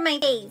all over my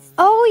face.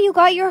 Oh, you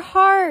got your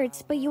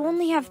hearts, but you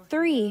only have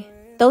 3.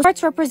 Those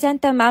hearts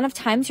represent the amount of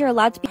times you're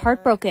allowed to be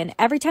heartbroken.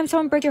 Every time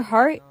someone breaks your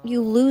heart,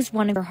 you lose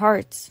one of your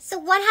hearts. So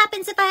what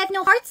happens if I have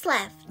no hearts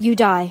left? You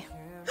die.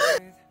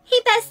 Hey,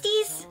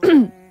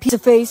 besties. Piece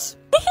of face.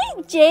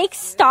 Jake,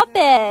 stop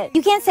it.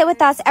 You can't sit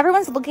with us.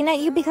 Everyone's looking at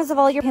you because of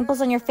all your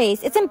pimples on your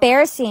face. It's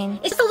embarrassing.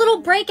 It's just a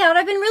little breakout.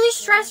 I've been really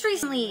stressed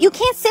recently. You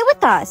can't sit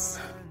with us.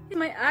 Is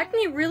my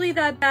acne really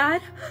that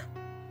bad?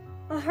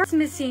 A heart's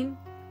missing.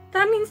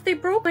 That means they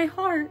broke my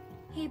heart.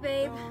 Hey,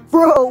 babe.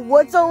 Bro,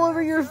 what's all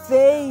over your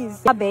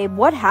face? Yeah, babe,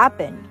 what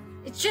happened?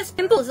 It's just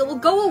pimples. It will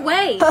go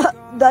away.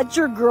 That's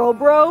your girl,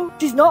 bro?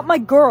 She's not my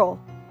girl.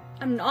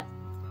 I'm not.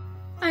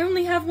 I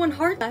only have one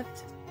heart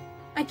left.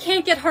 I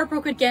can't get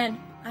heartbroken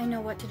again. I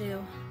know what to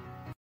do.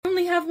 I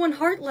only have one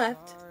heart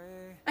left.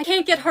 I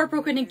can't get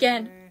heartbroken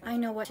again. I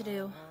know what to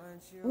do.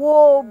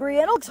 Whoa,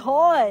 Brianna looks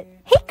hot.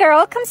 Hey,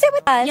 girl, come sit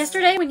with us.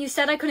 Yesterday, when you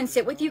said I couldn't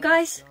sit with you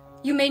guys,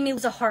 you made me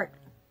lose a heart.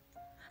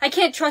 I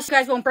can't trust you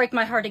guys won't break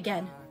my heart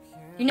again.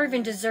 You never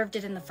even deserved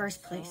it in the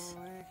first place.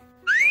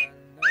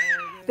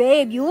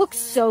 Babe, you look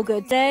so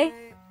good today.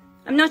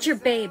 I'm not your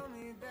babe.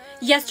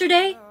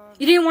 Yesterday,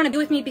 you didn't want to be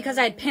with me because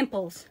I had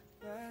pimples.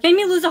 You made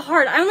me lose a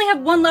heart. I only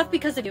have one left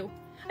because of you.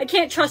 I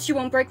can't trust you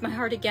won't break my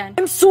heart again.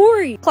 I'm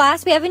sorry.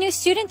 Class, we have a new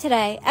student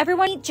today.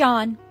 Everyone meet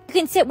John. You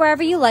can sit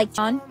wherever you like,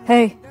 John.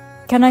 Hey,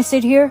 can I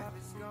sit here?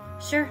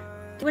 Sure.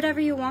 Do whatever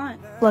you want.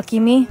 Lucky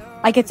me.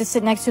 I get to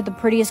sit next to the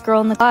prettiest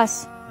girl in the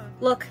class.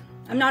 Look,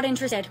 I'm not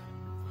interested.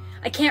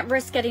 I can't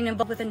risk getting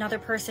involved with another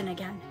person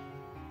again.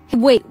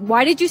 Wait,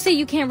 why did you say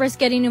you can't risk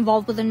getting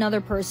involved with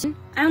another person?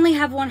 I only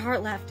have one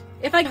heart left.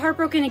 If I get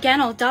heartbroken again,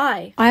 I'll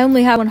die. I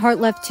only have one heart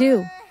left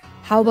too.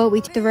 How about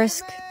we take the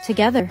risk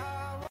together?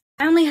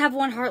 I only have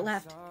one heart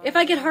left. If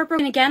I get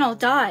heartbroken again, I'll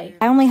die.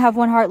 I only have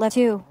one heart left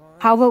too.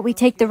 How about we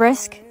take the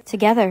risk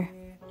together?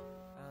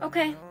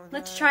 Okay,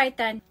 let's try it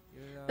then.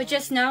 But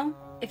just know,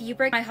 if you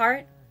break my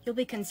heart, you'll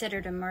be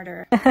considered a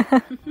murderer.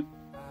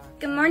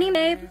 Good morning,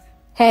 babe.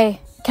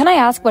 Hey, can I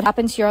ask what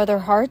happened to your other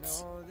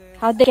hearts?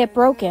 How'd they get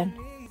broken?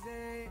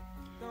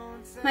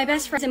 My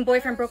best friend and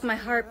boyfriend broke my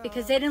heart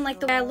because they didn't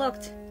like the way I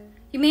looked.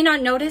 You may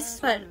not notice,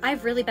 but I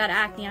have really bad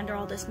acne under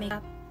all this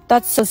makeup.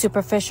 That's so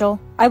superficial.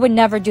 I would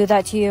never do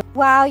that to you.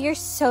 Wow, you're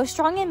so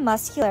strong and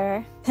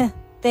muscular.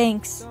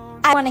 Thanks.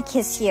 I want to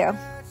kiss you.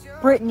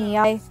 Brittany,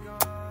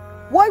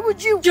 Why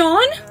would you?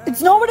 John?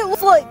 It's not what it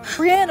looks like.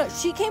 Brianna,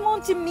 she came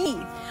on to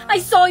me. I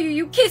saw you.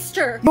 You kissed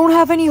her. Don't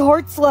have any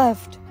hearts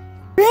left.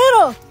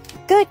 Brianna!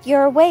 Good,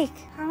 you're awake.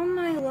 How am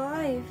I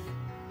alive?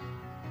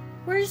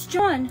 Where's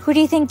John? Who do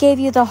you think gave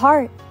you the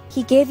heart?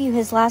 He gave you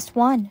his last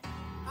one.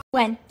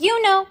 When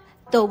you know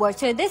the words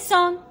to this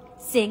song,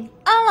 sing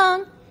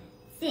along.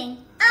 Sing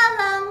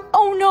along.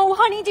 Oh no,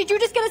 honey, did you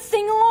just get a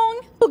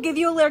sing-along? They'll give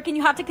you a lyric and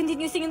you have to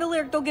continue singing the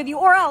lyric they'll give you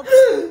or else.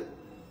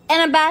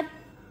 And I'm bad.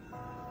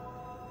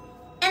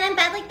 And I'm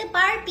bad like the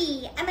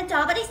Barbie. I'm a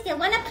doll, but I still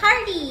want to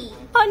party.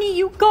 Honey,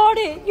 you got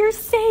it. You're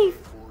safe.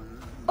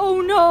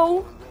 Oh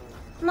no.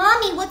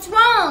 Mommy, what's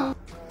wrong?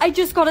 I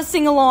just got a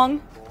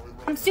sing-along.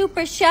 I'm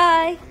super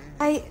shy.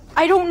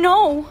 I don't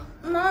know.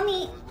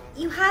 Mommy,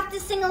 you have to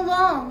sing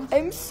along.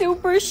 I'm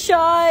super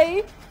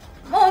shy.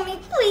 Mommy,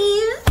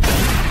 please.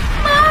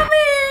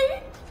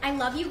 Mommy! I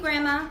love you,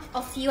 Grandma.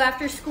 I'll see you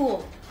after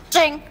school.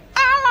 Sing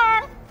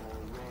along.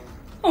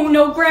 Oh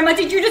no, Grandma,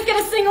 did you just get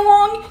a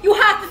sing-along? You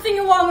have to sing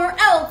along or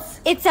else.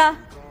 It's a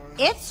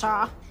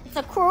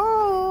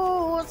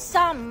cruel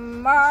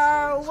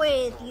summer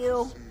with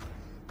you.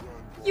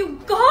 You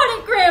got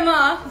it,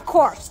 Grandma. Of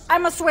course,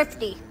 I'm a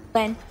Swiftie.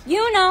 When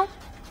you know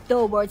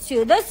the words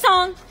to the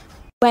song.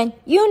 When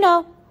you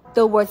know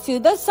the words to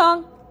the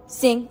song.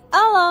 Sing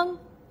along.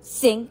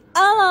 Sing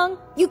along.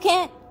 You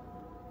can't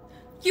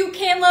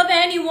love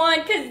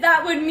anyone, because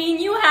that would mean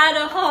you had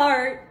a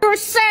heart. You're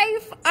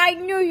safe. I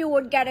knew you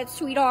would get it,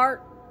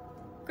 sweetheart.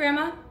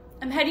 Grandma,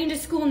 I'm heading to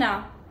school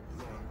now.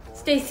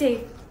 Stay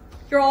safe.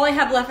 You're all I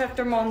have left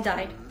after Mom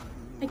died.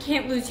 I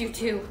can't lose you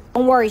too.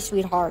 Don't worry,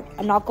 sweetheart.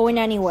 I'm not going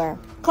anywhere.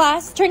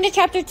 Class, turn to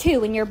chapter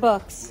 2 in your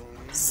books.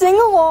 Sing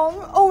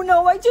along. Oh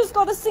no, I just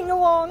gotta sing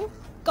along.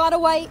 Got a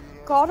white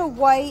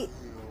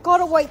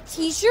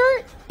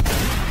t-shirt?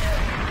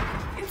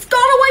 It's got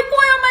a white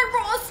boy on my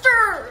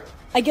roster!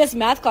 I guess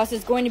math class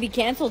is going to be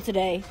canceled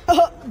today.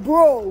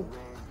 Bro.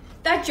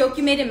 That joke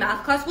you made in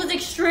math class was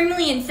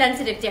extremely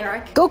insensitive,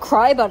 Derek. Go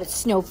cry about it,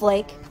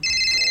 snowflake.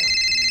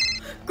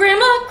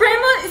 Grandma,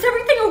 is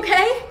everything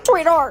okay?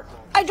 Sweetheart,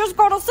 I just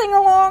gotta sing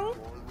along.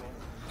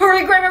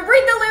 Hurry, Grandma,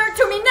 read the lyric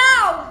to me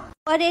now!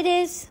 What it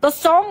is? The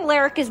song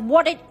lyric is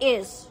what it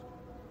is.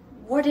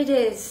 What it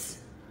is.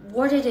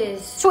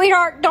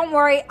 Sweetheart, don't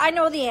worry, I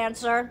know the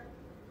answer.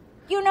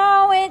 You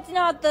know it's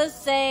not the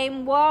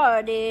same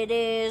what it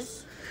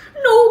is.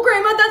 No,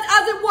 Grandma, that's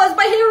As It Was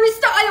by Harry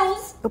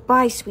Styles.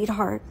 Goodbye,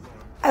 sweetheart.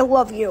 I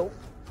love you.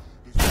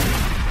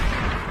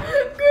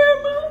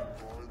 Grandma.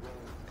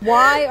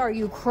 Why are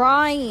you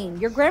crying?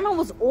 Your grandma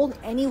was old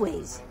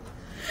anyways.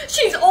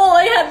 She's all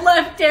I had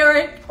left,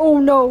 Derek. Oh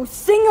no,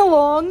 sing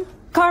along.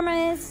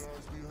 Karma is.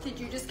 Did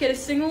you just get a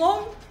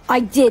sing-along? I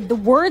did. The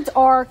words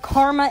are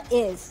karma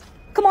is.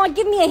 Come on,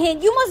 give me a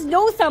hint. You must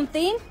know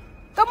something.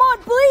 Come on,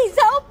 please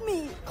help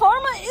me.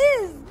 Karma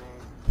is.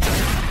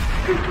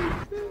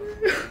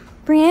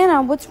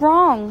 Brianna, what's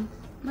wrong?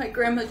 My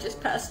grandma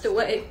just passed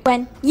away.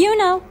 When you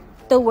know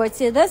the words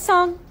to the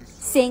song,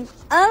 sing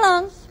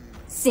along.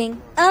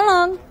 Sing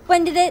along.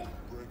 When did it?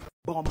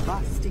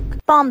 Bombastic.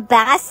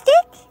 Bombastic?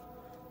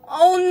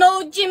 Oh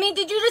no, Jimmy,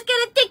 did you just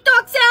get a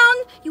TikTok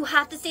sound? You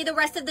have to say the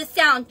rest of the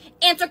sound.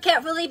 Answer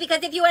carefully,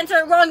 because if you answer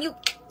it wrong, you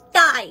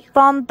die.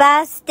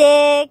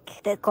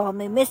 Bombastic. They call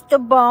me Mr.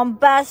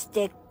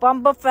 Bombastic.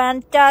 Bomba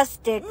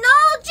Fantastic. No,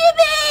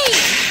 Jimmy!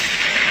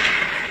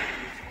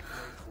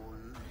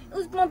 It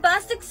was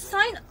bombastic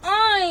sign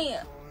I.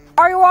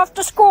 Are you off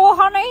to school,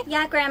 honey?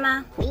 Yeah,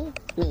 Grandma. We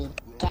need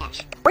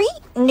cash. We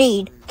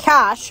need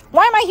cash?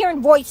 Why am I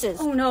hearing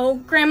voices? Oh no,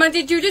 Grandma,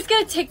 did you just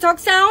get a TikTok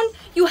sound?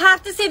 You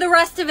have to say the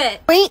rest of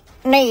it. We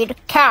need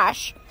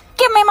cash.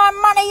 Give me my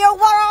money, you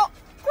little...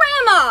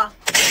 Grandma!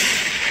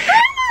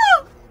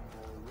 Grandma!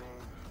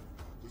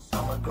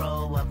 I'ma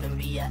grow up and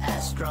be an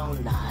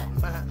astronaut.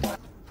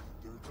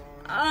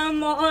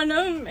 I'm on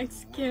a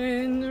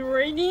Mexican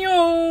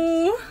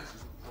radio.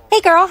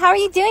 Hey girl, how are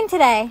you doing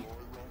today?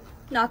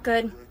 Not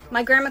good.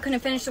 My grandma couldn't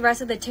finish the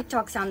rest of the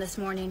TikTok sound this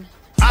morning.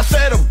 I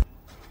said him.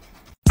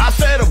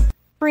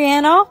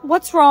 Brianna,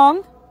 what's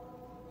wrong?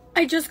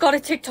 I just got a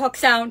TikTok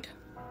sound.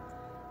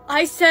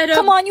 I said a...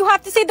 Come on, you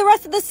have to say the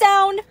rest of the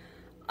sound.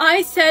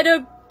 I said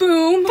a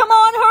boom. Come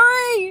on,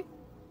 hurry.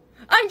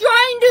 I'm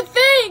trying to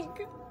think.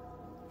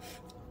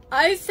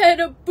 I said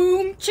a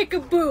boom,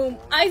 chicka boom.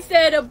 I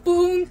said a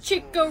boom,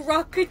 chicka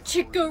rocka,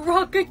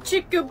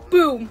 chicka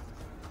boom.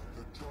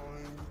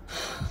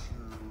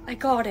 I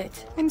got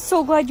it. I'm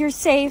so glad you're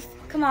safe.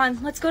 Come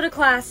on, let's go to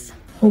class.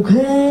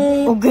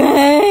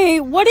 Okay,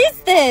 what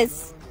is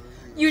this?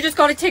 You just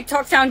got a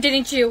TikTok sound,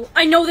 didn't you?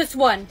 I know this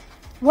one.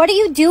 What are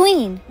you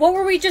doing? What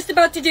were we just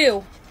about to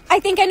do? I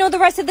think I know the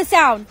rest of the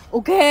sound.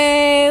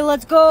 Okay,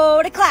 let's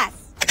go to class.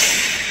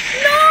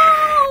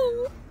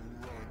 No!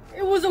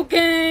 It was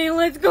okay,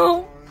 let's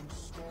go.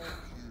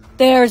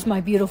 There's my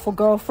beautiful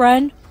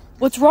girlfriend.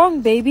 What's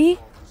wrong, baby?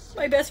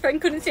 My best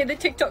friend couldn't say the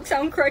TikTok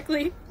sound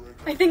correctly.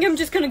 I think I'm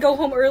just gonna go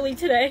home early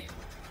today.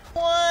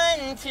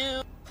 1,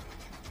 2.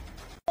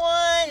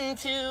 1,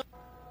 2.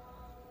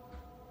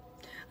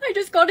 I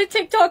just got a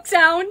TikTok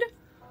sound.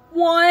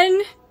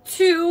 1,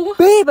 2.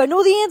 Babe, I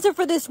know the answer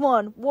for this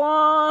one.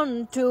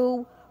 1,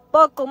 2.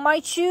 Buckle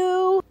my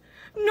shoe.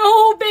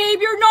 No, babe,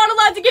 you're not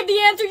allowed to give the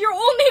answer. You're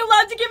only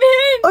allowed to give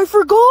hints. I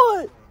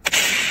forgot.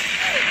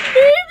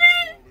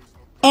 Baby.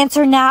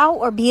 Answer now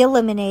or be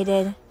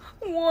eliminated.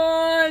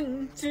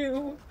 1,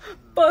 2.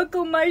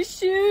 Buckle my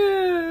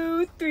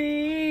shoe.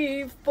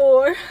 3,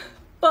 4.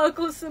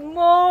 Buckle some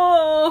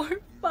more.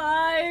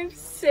 5,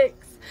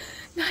 6.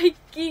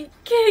 Nike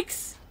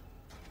kicks.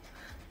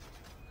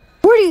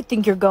 Where do you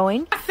think you're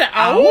going?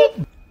 Out?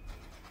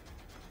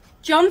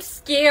 Jump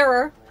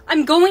scare.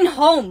 I'm going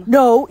home.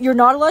 No, you're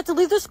not allowed to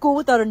leave the school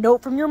without a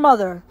note from your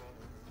mother.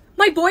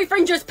 My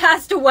boyfriend just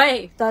passed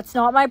away. That's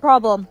not my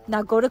problem.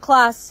 Now go to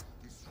class.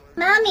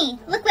 Mommy,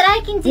 look what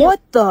I can do.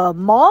 What the?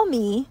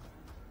 Mommy?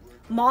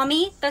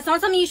 Mommy? That's not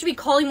something you should be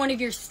calling one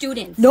of your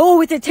students.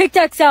 No, it's a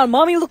tic-tac sound.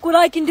 Mommy, look what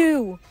I can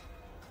do.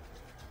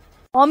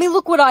 Mommy,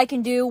 look what I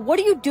can do. What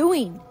are you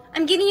doing?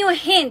 I'm giving you a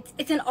hint.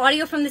 It's an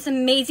audio from this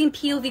amazing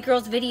POV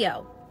girl's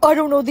video. I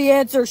don't know the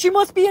answer. She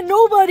must be a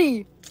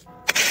nobody.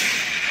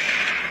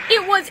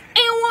 It was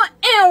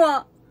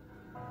Awa.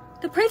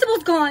 The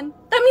principal's gone.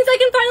 That means I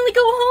can finally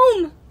go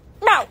home.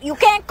 No, you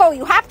can't go.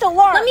 You have to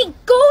learn. Let me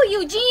go,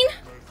 Eugene.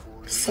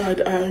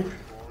 Side-eye.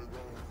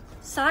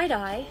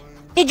 Side-eye?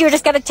 Did you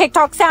just get a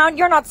TikTok sound?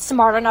 You're not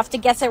smart enough to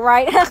guess it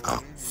right.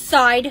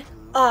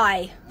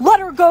 Side-eye. Let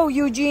her go,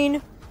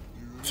 Eugene.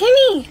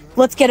 Timmy!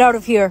 Let's get out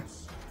of here.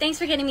 Thanks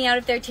for getting me out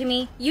of there,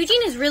 Timmy.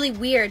 Eugene is really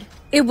weird.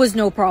 It was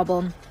no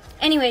problem.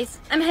 Anyways,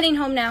 I'm heading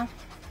home now.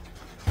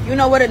 You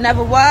know what it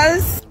never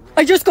was?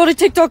 I just got a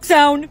TikTok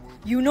sound.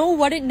 You know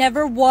what it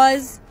never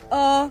was?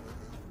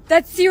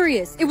 That's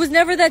serious. It was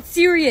never that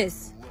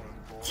serious.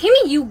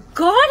 Timmy, you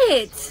got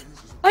it!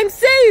 I'm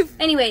safe!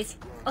 Anyways,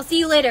 I'll see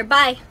you later.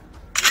 Bye.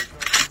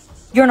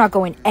 You're not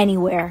going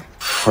anywhere.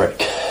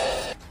 Frick.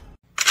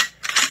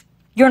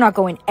 You're not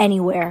going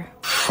anywhere.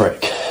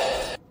 Frick.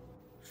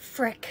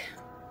 Frick.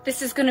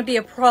 This is gonna be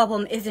a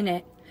problem, isn't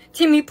it?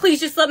 Timmy, please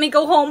just let me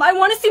go home. I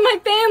want to see my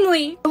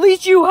family. At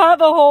least you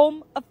have a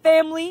home, a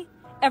family.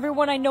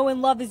 Everyone I know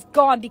and love is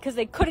gone because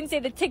they couldn't say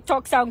the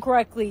TikTok sound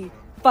correctly.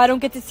 If I don't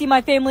get to see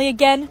my family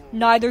again,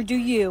 neither do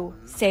you.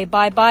 Say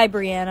bye-bye,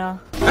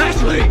 Brianna.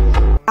 Ashley!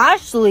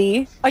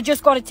 Ashley? I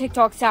just got a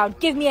TikTok sound.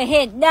 Give me a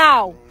hint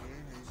now.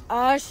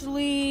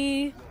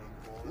 Ashley,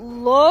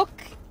 look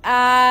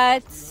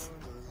at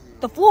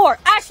the floor.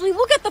 Ashley,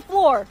 look at the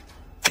floor.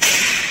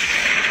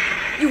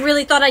 You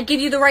really thought I'd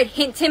give you the right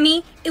hint,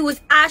 Timmy? It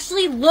was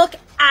Ashley, look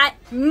at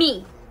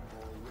me.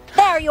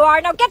 There you are.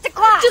 Now get to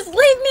class. Just leave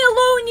me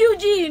alone,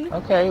 Eugene.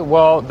 Okay,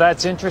 well,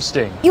 that's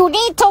interesting. You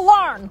need to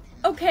learn.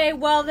 Okay,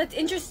 well, that's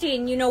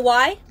interesting. You know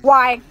why?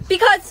 Why?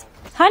 Because...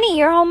 Honey,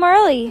 you're home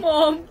early.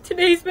 Mom,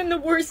 today's been the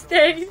worst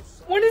day.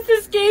 When is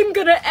this game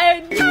gonna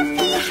end?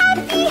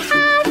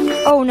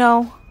 Oh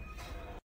no.